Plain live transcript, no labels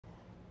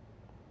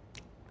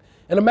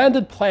An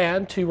amended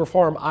plan to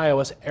reform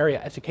Iowa's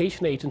area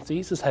education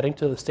agencies is heading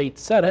to the state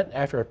Senate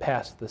after it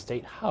passed the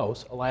state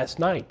House last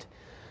night.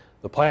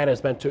 The plan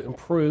is meant to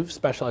improve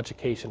special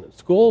education in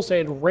schools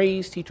and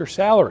raise teacher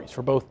salaries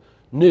for both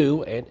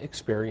new and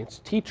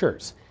experienced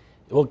teachers.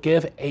 It will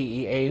give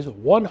AEAs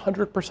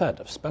 100%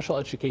 of special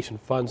education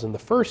funds in the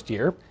first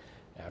year.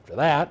 After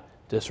that,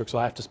 districts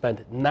will have to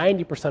spend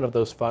 90% of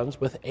those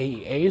funds with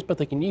AEAs, but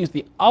they can use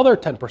the other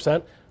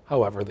 10%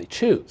 however they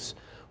choose.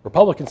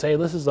 Republicans say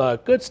this is a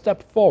good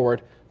step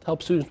forward to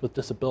help students with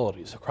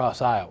disabilities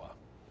across Iowa.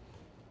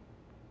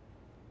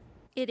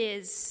 It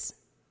is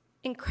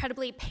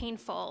incredibly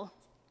painful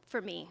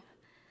for me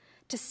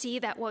to see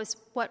that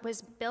what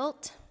was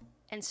built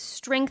and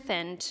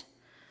strengthened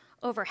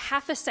over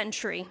half a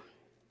century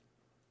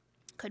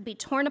could be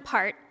torn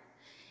apart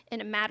in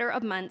a matter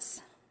of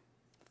months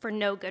for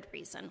no good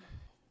reason.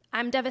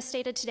 I'm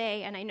devastated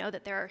today, and I know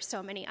that there are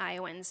so many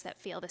Iowans that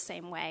feel the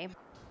same way.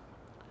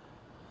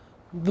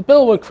 The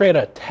bill would create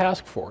a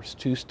task force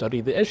to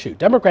study the issue.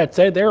 Democrats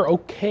say they're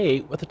okay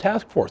with the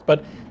task force,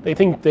 but they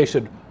think they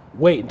should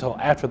wait until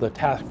after the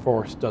task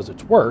force does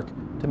its work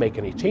to make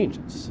any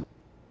changes.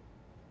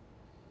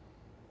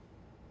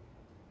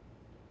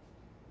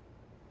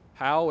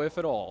 How, if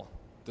at all,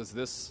 does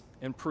this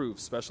improve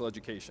special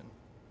education?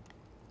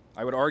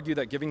 I would argue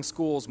that giving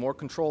schools more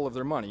control of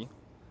their money,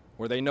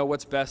 where they know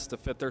what's best to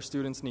fit their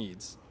students'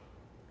 needs,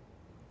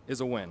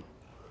 is a win.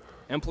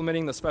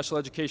 Implementing the Special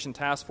Education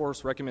Task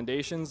Force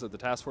recommendations of the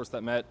task force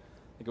that met,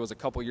 I think it was a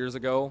couple years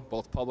ago,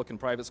 both public and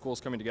private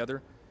schools coming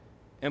together,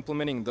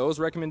 implementing those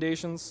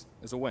recommendations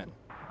is a win.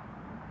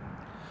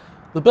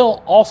 The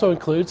bill also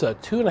includes a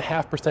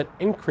 2.5%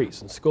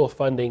 increase in school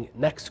funding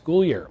next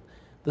school year.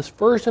 This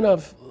version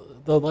of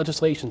the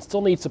legislation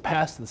still needs to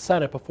pass the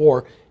Senate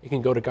before it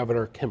can go to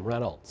Governor Kim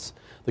Reynolds.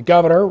 The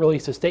governor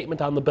released a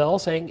statement on the bill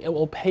saying it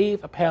will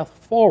pave a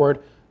path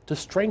forward to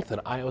strengthen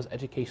Iowa's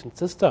education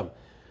system.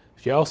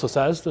 She also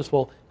says this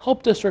will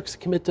help districts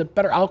commit to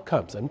better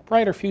outcomes and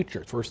brighter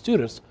futures for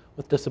students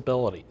with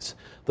disabilities.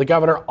 The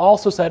governor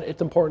also said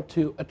it's important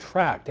to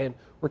attract and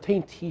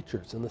retain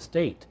teachers in the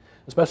state,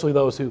 especially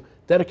those who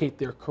dedicate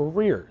their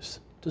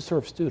careers to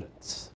serve students.